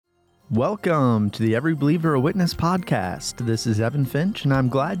Welcome to the Every Believer a Witness podcast. This is Evan Finch, and I'm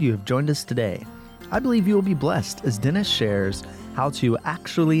glad you have joined us today. I believe you will be blessed as Dennis shares how to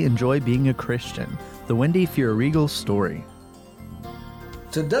actually enjoy being a Christian, the Wendy Furigal story.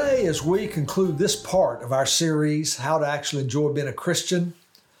 Today, as we conclude this part of our series, How to Actually Enjoy Being a Christian,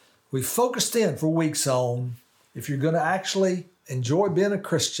 we focused in for weeks on, if you're going to actually enjoy being a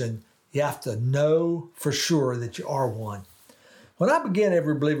Christian, you have to know for sure that you are one. When I began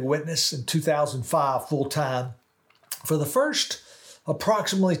Every Believer Witness in 2005 full-time, for the first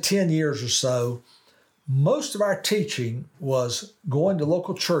approximately 10 years or so, most of our teaching was going to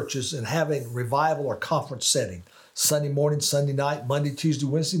local churches and having revival or conference setting, Sunday morning, Sunday night, Monday, Tuesday,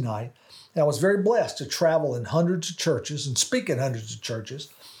 Wednesday night. And I was very blessed to travel in hundreds of churches and speak in hundreds of churches.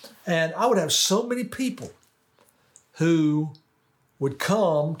 And I would have so many people who would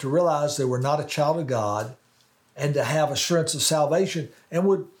come to realize they were not a child of God and to have assurance of salvation, and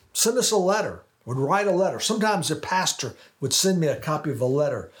would send us a letter, would write a letter. Sometimes their pastor would send me a copy of a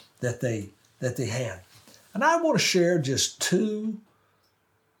letter that they had. And I want to share just two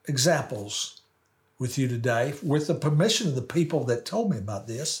examples with you today, with the permission of the people that told me about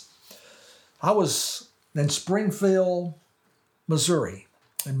this. I was in Springfield, Missouri,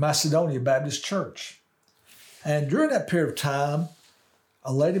 in Macedonia Baptist Church. And during that period of time,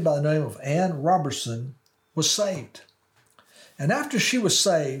 a lady by the name of Ann Robertson was saved. And after she was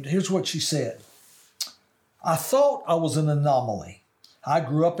saved, here's what she said. I thought I was an anomaly. I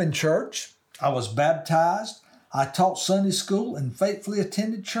grew up in church. I was baptized. I taught Sunday school and faithfully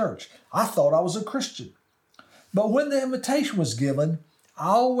attended church. I thought I was a Christian. But when the invitation was given, I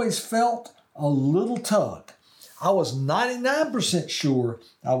always felt a little tug. I was 99% sure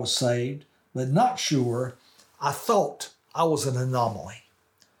I was saved, but not sure. I thought I was an anomaly.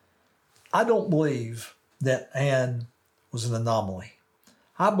 I don't believe that Ann was an anomaly.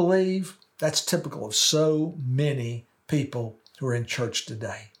 I believe that's typical of so many people who are in church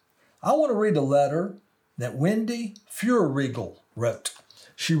today. I want to read a letter that Wendy Furigal wrote.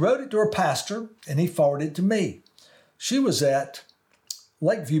 She wrote it to her pastor, and he forwarded it to me. She was at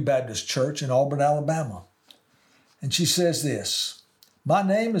Lakeview Baptist Church in Auburn, Alabama. And she says this, My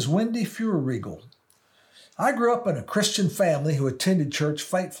name is Wendy Furigal. I grew up in a Christian family who attended church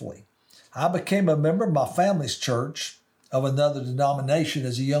faithfully. I became a member of my family's church of another denomination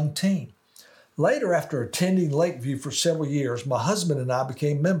as a young teen. Later, after attending Lakeview for several years, my husband and I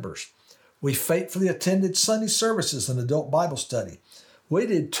became members. We faithfully attended Sunday services and adult Bible study. We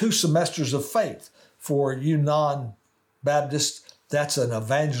did 2 semesters of faith. For you non-Baptists, that's an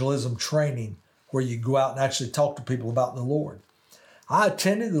evangelism training where you go out and actually talk to people about the Lord. I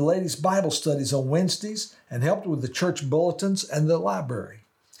attended the ladies' Bible studies on Wednesdays and helped with the church bulletins and the library.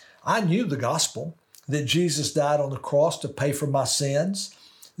 I knew the gospel, that Jesus died on the cross to pay for my sins,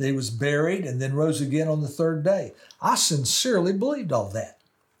 that he was buried and then rose again on the 3rd day. I sincerely believed all that.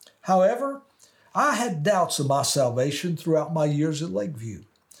 However, I had doubts of my salvation throughout my years at Lakeview.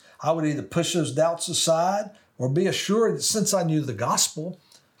 I would either push those doubts aside or be assured that since I knew the gospel,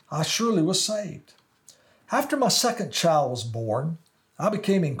 I surely was saved. After my second child was born, I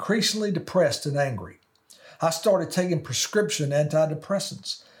became increasingly depressed and angry. I started taking prescription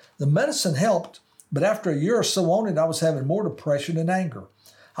antidepressants. The medicine helped, but after a year or so on it, I was having more depression and anger.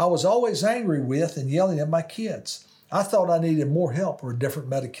 I was always angry with and yelling at my kids. I thought I needed more help or a different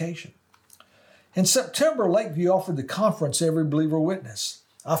medication. In September, Lakeview offered the conference Every Believer Witness.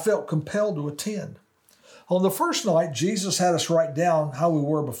 I felt compelled to attend. On the first night, Jesus had us write down how we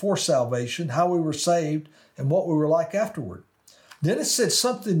were before salvation, how we were saved, and what we were like afterward. Then it said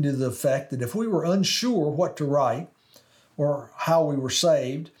something to the effect that if we were unsure what to write or how we were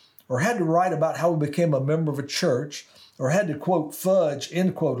saved, or had to write about how we became a member of a church, or had to, quote, fudge,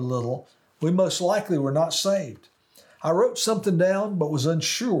 end quote, a little, we most likely were not saved. I wrote something down, but was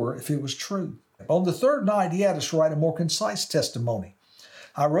unsure if it was true. On the 3rd night, he had us write a more concise testimony.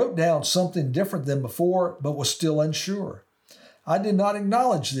 I wrote down something different than before, but was still unsure. I did not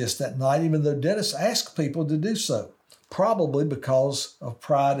acknowledge this that night, even though Dennis asked people to do so, probably because of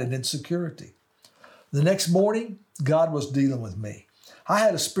pride and insecurity. The next morning, God was dealing with me. I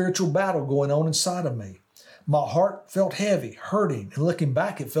had a spiritual battle going on inside of me. My heart felt heavy, hurting, and looking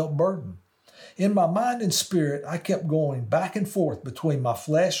back, it felt burdened. In my mind and spirit, I kept going back and forth between my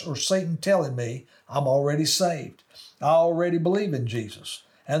flesh or Satan telling me I'm already saved. I already believe in Jesus.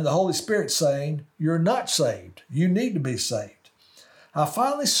 And the Holy Spirit saying, you're not saved. You need to be saved. I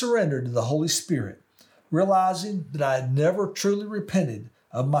finally surrendered to the Holy Spirit, realizing that I had never truly repented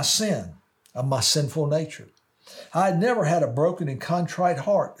of my sin, of my sinful nature. I had never had a broken and contrite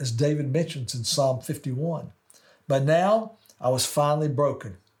heart, as David mentions in Psalm 51. But now I was finally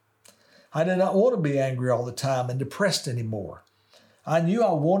broken. I did not want to be angry all the time and depressed anymore. I knew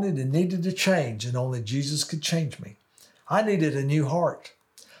I wanted and needed to change, and only Jesus could change me. I needed a new heart.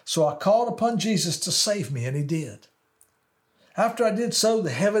 So I called upon Jesus to save me, and He did. After I did so, the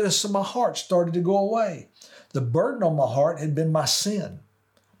heaviness of my heart started to go away. The burden on my heart had been my sin,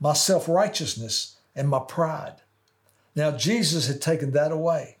 my self-righteousness, and my pride. Now Jesus had taken that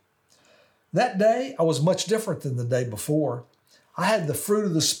away. That day, I was much different than the day before. I had the fruit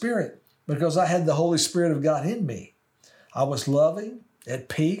of the Spirit because I had the Holy Spirit of God in me. I was loving, at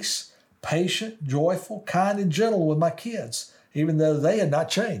peace, patient, joyful, kind, and gentle with my kids, even though they had not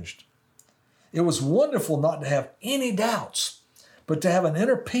changed. It was wonderful not to have any doubts, but to have an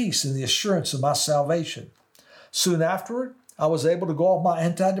inner peace in the assurance of my salvation. Soon afterward, I was able to go off my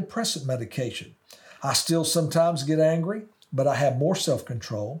antidepressant medication. I still sometimes get angry, but I have more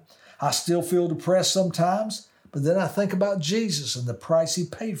self-control. I still feel depressed sometimes, but then I think about Jesus and the price He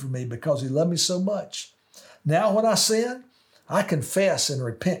paid for me because He loved me so much. Now when I sin, I confess and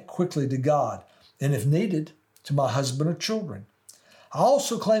repent quickly to God, and if needed, to my husband or children. I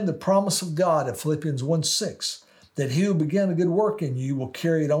also claim the promise of God in Philippians 1:6, that He who began a good work in you will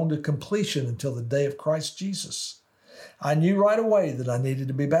carry it on to completion until the day of Christ Jesus. I knew right away that I needed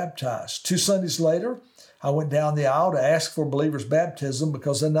to be baptized. 2 Sundays later, I went down the aisle to ask for believers' baptism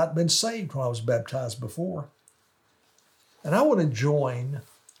because I had not been saved when I was baptized before. And I want to join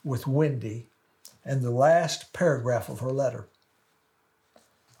with Wendy in the last paragraph of her letter.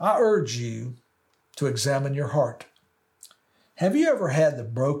 I urge you to examine your heart. Have you ever had the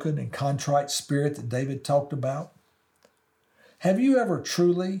broken and contrite spirit that David talked about? Have you ever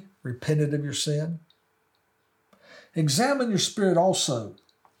truly repented of your sin? Examine your spirit also.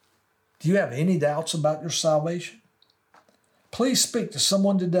 Do you have any doubts about your salvation? Please speak to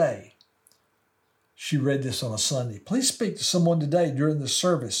someone today. She read this on a Sunday. Please speak to someone today during the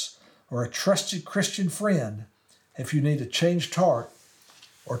service or a trusted Christian friend if you need a changed heart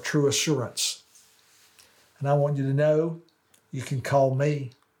or true assurance. And I want you to know you can call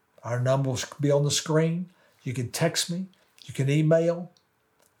me. Our number will be on the screen. You can text me. You can email.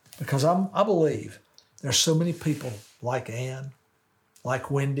 Because I believe there's so many people like Ann,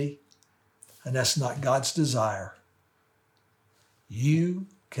 like Wendy, and that's not God's desire. You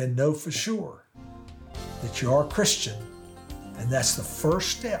can know for sure that you are a Christian, and that's the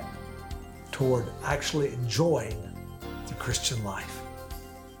first step toward actually enjoying the Christian life.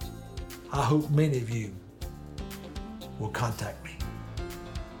 I hope many of you will contact me.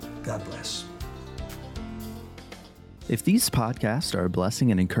 God bless. If these podcasts are a blessing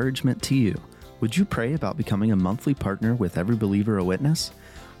and encouragement to you, would you pray about becoming a monthly partner with Every Believer a Witness?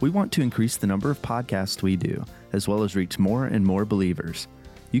 We want to increase the number of podcasts we do, as well as reach more and more believers.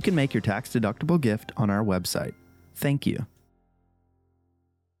 You can make your tax-deductible gift on our website. Thank you.